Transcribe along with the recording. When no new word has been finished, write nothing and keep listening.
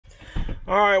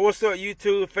Alright, what's up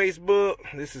YouTube, Facebook?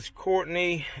 This is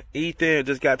Courtney. Ethan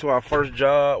just got to our first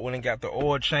job. When he got the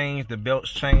oil change, the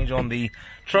belts changed on the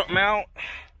truck mount.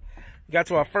 Got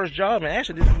to our first job, and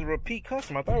actually this is a repeat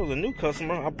customer. I thought it was a new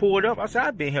customer. I pulled up. I said,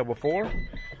 I've been here before.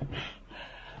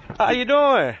 How you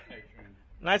doing? Hey, Truman.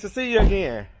 Nice to see you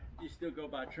again. You still go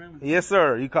by Truman? Yes,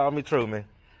 sir. You called me Truman.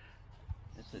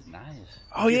 This is nice.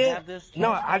 Oh, Did you yeah? have this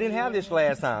No, I didn't have this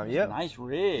last time. Yep. Nice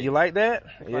rig. You like that?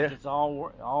 Yeah. Like it's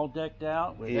all decked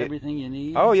out with everything you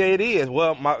need. Oh, yeah, it is.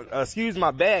 Well, excuse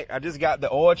my back. I just got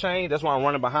the oil change. That's why I'm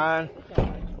running behind.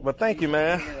 But thank you,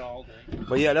 man.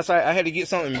 But yeah, that's why I had to get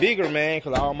something bigger, man,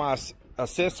 because all my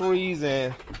accessories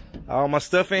and all my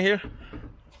stuff in here.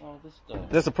 Oh, this stuff.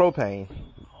 That's a propane.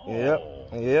 Oh.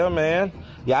 Yep. Yeah, man.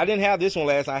 Yeah, I didn't have this one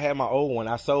last time. I had my old one.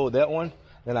 I sold that one.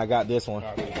 Then I got this one.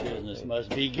 Business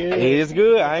must be good. It's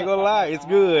good. I ain't gonna lie. It's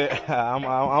good.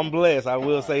 I'm blessed. I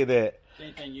will say that.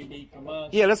 Anything you need from us?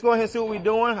 Yeah, let's go ahead and see what we're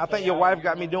doing. I think your wife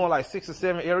got me doing like 6 or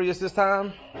 7 areas this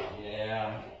time.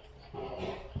 Yeah.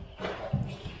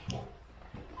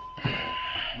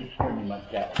 You pretty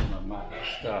much got some of my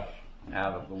stuff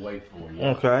out of the way for you.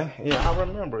 Okay. Yeah, I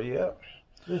remember. Yep.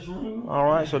 This room? All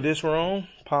right. So this room,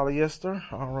 polyester.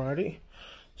 All righty.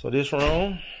 So this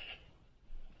room.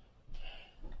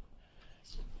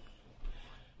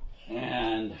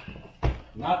 And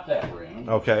not that room.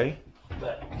 Okay.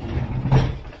 But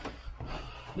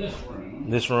this room.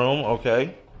 This room.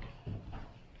 Okay.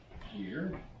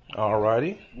 Here. All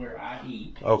righty. Where I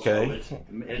eat. Okay. So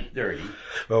it's dirty.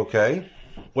 Okay.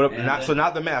 What? And Not so.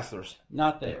 Not the masters.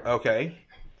 Not there. Okay.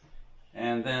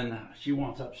 And then she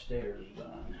wants upstairs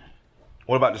done.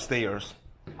 What about the stairs?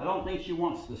 I don't think she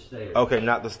wants the stairs. Okay,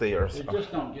 not the stairs. They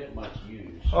just don't get much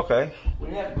use. Okay. We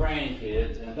have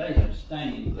grandkids, and they have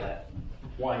stained that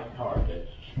white carpet.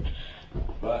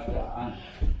 But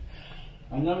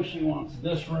I know she wants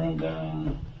this room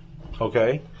done,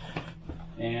 Okay.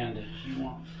 and she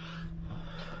wants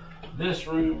this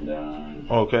room done.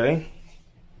 Okay.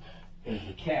 And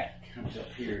the cat comes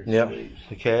up here and Yep. sleeps.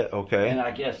 The cat. Okay. And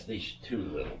I guess these too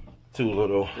little. Too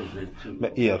little. Too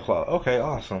little. Yeah, claw. Okay,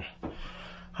 awesome.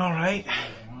 All right.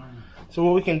 So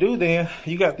what we can do then?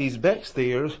 You got these back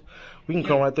stairs. We can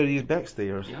come right through these back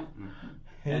stairs. Yep.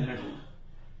 Yeah. And there's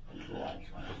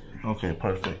lights right here. Okay,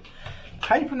 perfect.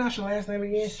 How you pronounce your last name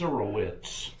again?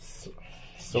 Surowitz.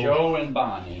 So, Joe and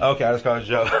Bonnie. Okay, I just call it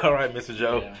Joe. All right, Mr.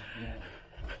 Joe.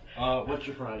 Yeah. What's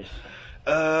your price?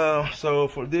 So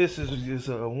for this is just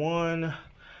 1,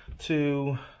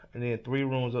 2, and then 3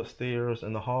 rooms upstairs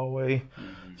in the hallway.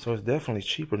 Mm-hmm. So it's definitely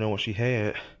cheaper than what she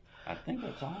had. I think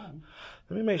that's all.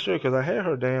 Let me make sure, because I had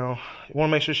her down. You want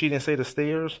to make sure she didn't say the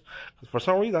stairs? For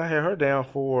some reason, I had her down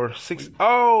for 6.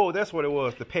 Oh, that's what it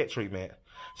was, the pet treatment.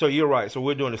 So you're right. So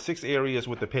we're doing the 6 areas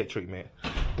with the pet treatment.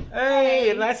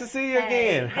 Hey, nice to see you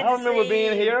again. I remember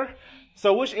being here.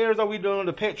 So which areas are we doing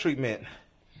the pet treatment?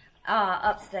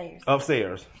 Upstairs.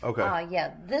 Upstairs. Okay.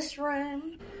 Yeah, this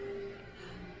room.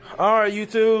 All right,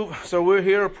 YouTube. So we're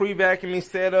here, pre-vacuuming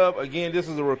setup. Again, this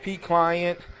is a repeat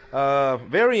client.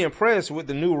 Very impressed with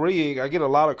the new rig. I get a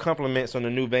lot of compliments on the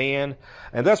new van,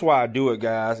 and that's why I do it,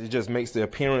 guys. It just makes the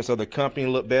appearance of the company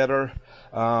look better.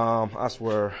 I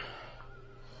swear,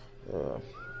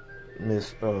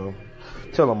 Miss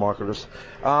telemarketers.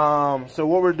 So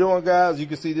what we're doing, guys, you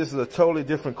can see this is a totally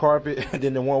different carpet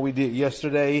than the one we did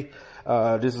yesterday.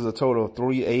 This is a total of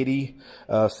 380,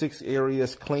 6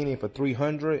 areas cleaning for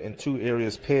 300, and 2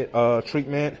 areas pet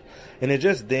treatment. And it's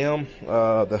just them,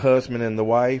 the husband and the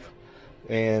wife,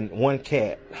 and 1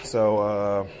 cat.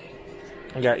 So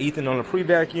I got Ethan on the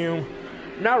pre-vacuum.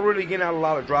 Not really getting out a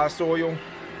lot of dry soil.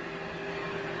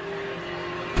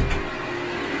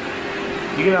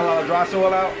 You getting a lot of dry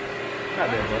soil out? Not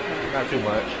that much. Not too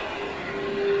much.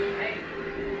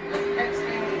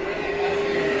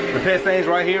 The pet stains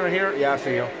right here and here? Yeah, I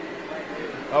see them.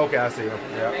 Okay, I see them.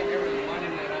 Yeah.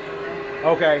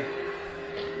 Okay.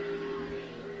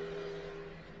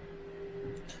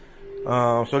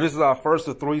 So this is our first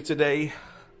of 3 today.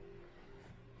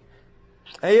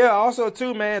 And yeah, also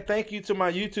too, man, thank you to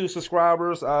my YouTube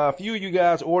subscribers. A few of you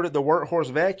guys ordered the Workhorse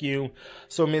vacuum.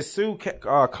 So Miss Sue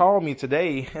called me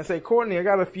today and said, Courtney, I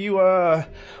got a few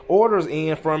orders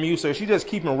in from you. So she's just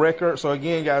keeping record. So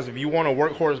again, guys, if you want a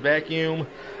Workhorse vacuum,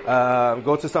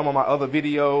 go to some of my other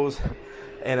videos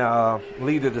and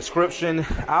leave the description.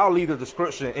 I'll leave the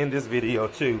description in this video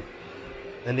too.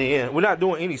 And then we're not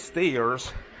doing any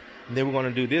stairs. And then we're going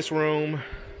to do this room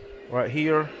right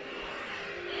here.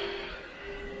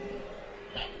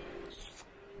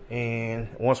 And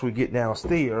once we get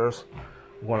downstairs,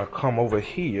 we're going to come over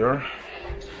here,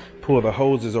 pull the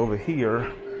hoses over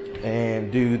here,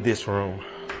 and do this room.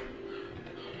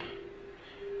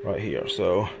 right here.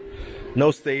 So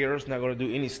no stairs, not going to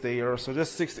do any stairs. So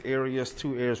just 6 areas,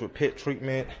 2 areas with pet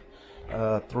treatment,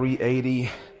 380.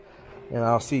 And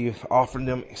I'll see if offering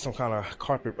them some kind of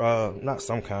carpet, not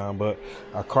some kind, but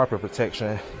a carpet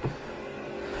protection.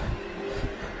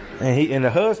 And the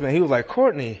husband, he was like,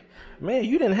 Courtney, man,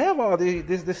 you didn't have all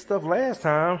this stuff last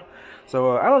time.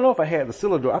 So I don't know if I had the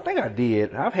Cillador door. I think I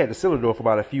did. I've had the Cillador door for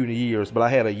about a few years, but I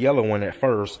had a yellow one at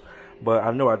first. But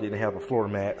I know I didn't have the floor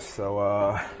mats.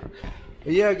 So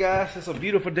yeah, guys, it's a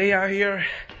beautiful day out here.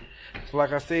 So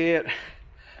like I said,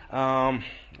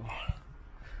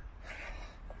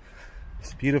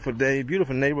 it's a beautiful day,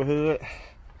 beautiful neighborhood.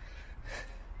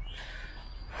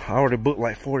 I already booked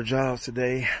like 4 jobs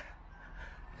today.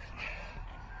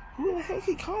 Who the heck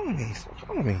he calling me? Stop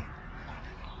calling me.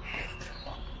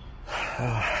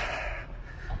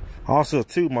 Also,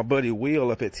 too, my buddy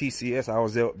Will up at TCS, I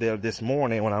was out there this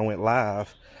morning when I went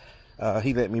live.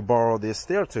 He let me borrow this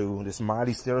stair tool, this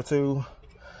Mighty stair tool.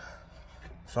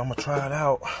 So I'm gonna try it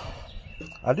out.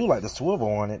 I do like the swivel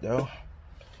on it though.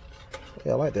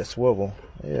 Yeah, I like that swivel.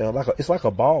 Yeah, it's like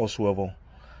a ball swivel.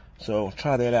 So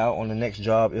try that out on the next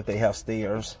job if they have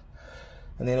stairs.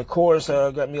 And then of course,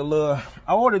 got me a little,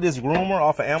 I ordered this groomer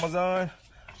off of Amazon.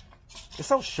 It's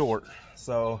so short,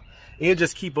 so it'll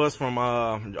just keep us from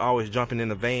always jumping in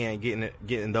the van,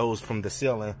 getting those from the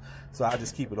ceiling. So I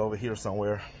just keep it over here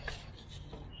somewhere.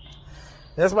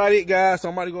 That's about it, guys. So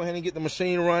I'm about to go ahead and get the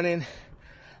machine running.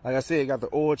 Like I said, got the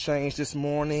oil change this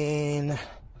morning.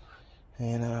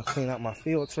 And clean out my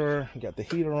filter. Got the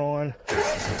heater on.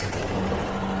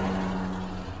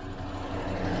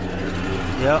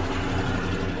 Yep.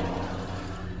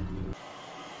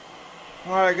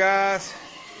 Alright, guys.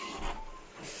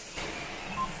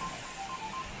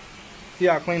 See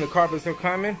how clean the carpets are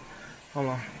coming? Hold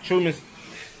on. Truman's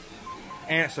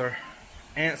answer.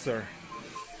 Answer.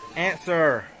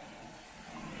 Answer.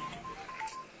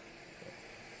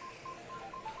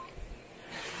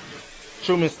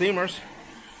 Truman steamers.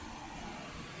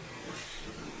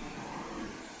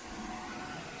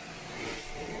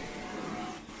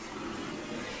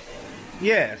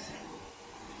 Yes.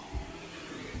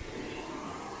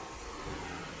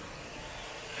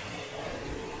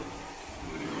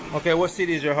 Okay, what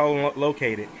city is your home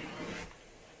located?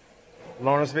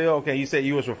 Lawrenceville? Okay, you said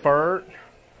you was referred.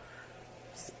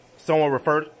 Someone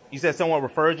referred. You said someone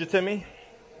referred you to me?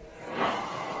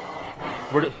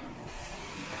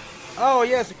 Oh,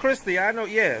 yes, Christy. I know,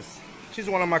 yes. She's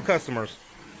one of my customers.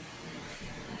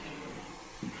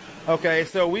 Okay,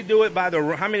 so we do it by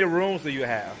the, how many rooms do you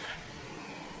have?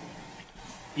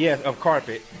 Yes, of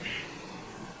carpet.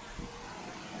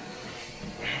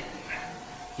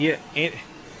 Yeah,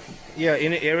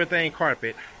 everything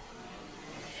carpet.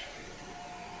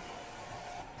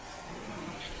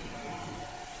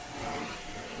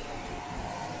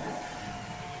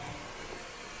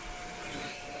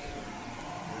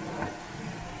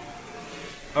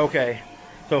 Okay,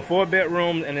 so 4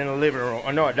 bedrooms and then a living room,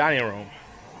 or no, a dining room.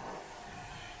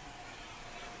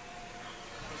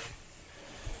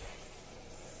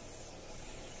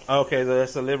 Okay, so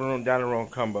that's a living room, dining room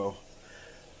combo.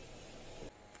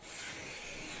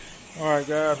 Alright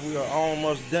guys, we are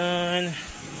almost done.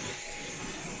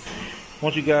 I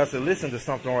want you guys to listen to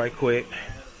something right quick.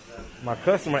 My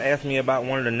customer asked me about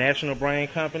one of the national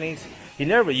brand companies. He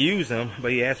never used them,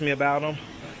 but he asked me about them.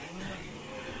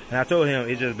 And I told him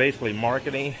it's just basically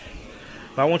marketing.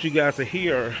 But I want you guys to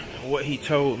hear what he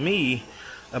told me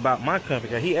about my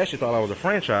company. He actually thought I was a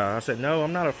franchise. I said, no,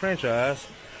 I'm not a franchise.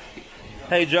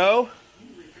 Hey, Joe.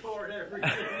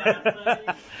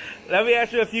 Let me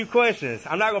ask you a few questions.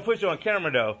 I'm not going to put you on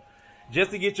camera, though,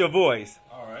 just to get your voice.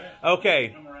 All right. Okay.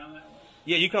 Come around that way?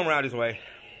 Yeah, you come around this way.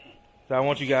 So I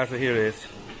want you guys to hear this.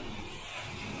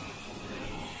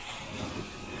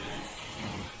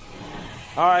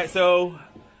 All right, so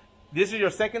this is your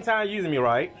second time using me,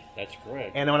 right? That's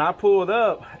correct. And when I pulled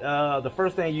up, the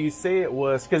first thing you said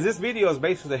was, because this video is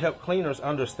basically to help cleaners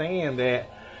understand that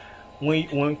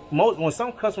when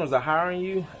some customers are hiring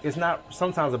you, it's not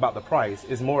sometimes about the price.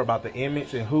 It's more about the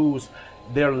image and who's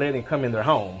they're letting come in their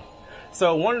home.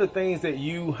 So one of the things that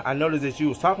I noticed that you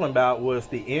was talking about was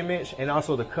the image and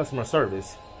also the customer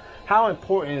service. How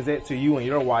important is that to you and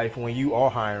your wife when you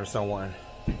are hiring someone?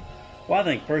 Well, I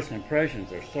think first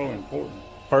impressions are so important.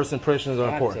 First impressions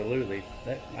are important. Absolutely.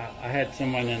 I had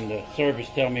someone in the service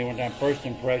tell me one time, first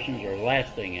impressions are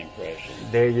lasting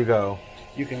impressions. There you go.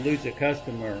 You can lose a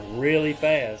customer really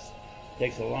fast. It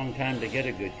takes a long time to get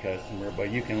a good customer, but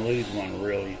you can lose one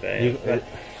really fast.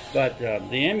 But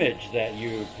the image that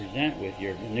you present with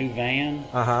your new van,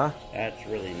 that's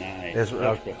really nice. It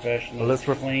looks professional, it's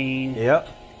clean. Yep.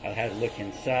 I had to look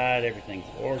inside. Everything's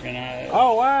organized.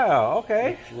 Oh wow,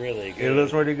 okay. It's really good. It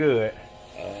looks really good.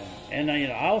 And you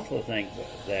know, I also think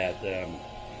that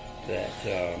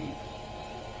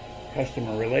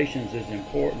customer relations is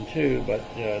important too. But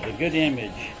the good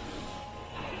image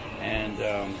and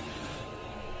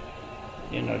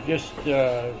you know, just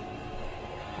I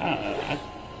don't know,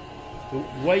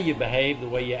 the way you behave, the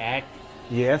way you act.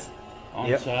 Yes.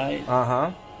 On site.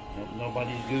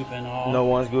 Nobody's goofing off. No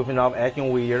one's goofing off, acting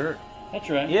weird. That's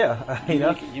right. Yeah,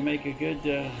 you make a good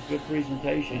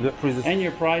presentation. Good presentation. And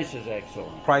your price is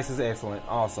excellent. Price is excellent.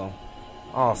 Awesome.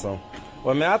 Awesome.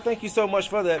 Well, man, I thank you so much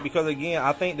for that, because again,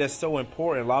 I think that's so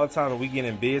important. A lot of times we get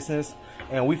in business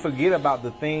and we forget about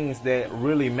the things that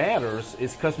really matters.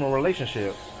 Is customer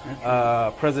relationship,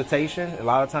 presentation. A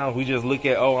lot of times we just look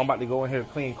at, oh, I'm about to go in here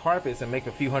and clean carpets and make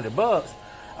a few $100.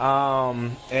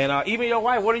 And even your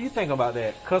wife, what do you think about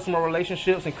that? Customer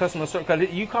relationships and customer service.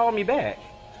 Because you called me back.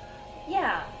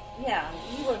 Yeah.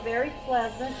 You were very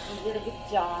pleasant. You did a good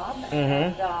job.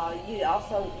 And you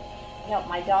also helped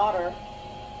my daughter,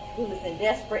 who was in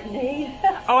desperate need.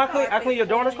 Oh, I clean your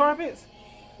daughter's carpets?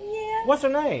 Yeah. What's her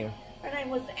name? Her name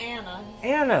was Anna.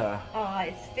 Anna.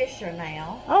 It's Fisher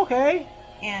now. Okay.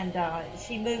 And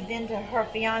she moved into her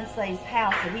fiance's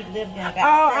house that he lived in about 7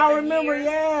 I remember. years.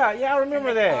 Yeah, I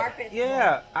remember that. Carpets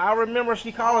I remember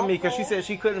she calling me because she said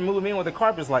she couldn't move in with the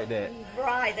carpets like that.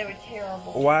 Right, they were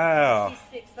terrible. Wow. She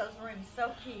fixed those rooms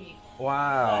so cute.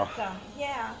 Wow. But,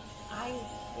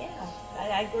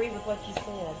 I agree with what you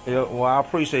said. Yeah, well, I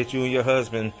appreciate you and your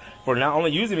husband for not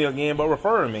only using me again, but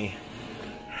referring me.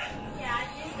 Yeah,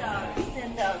 I did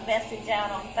send a message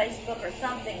out on Facebook or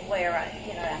something where I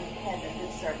had a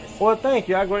good service. Well, thank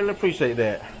you. I greatly appreciate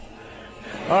that.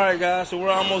 All right, guys, so we're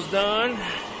almost done.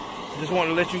 Just wanted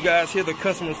to let you guys hear the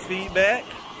customers' feedback.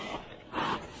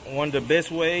 One of the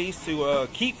best ways to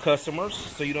keep customers,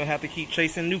 so you don't have to keep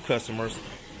chasing new customers.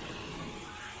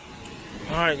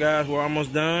 All right, guys, we're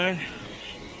almost done.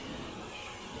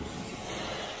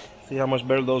 See how much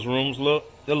better those rooms look?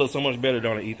 They look so much better,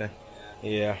 don't it, Ethan?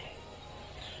 Yeah.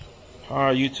 All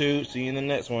right, YouTube. See you in the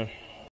next one.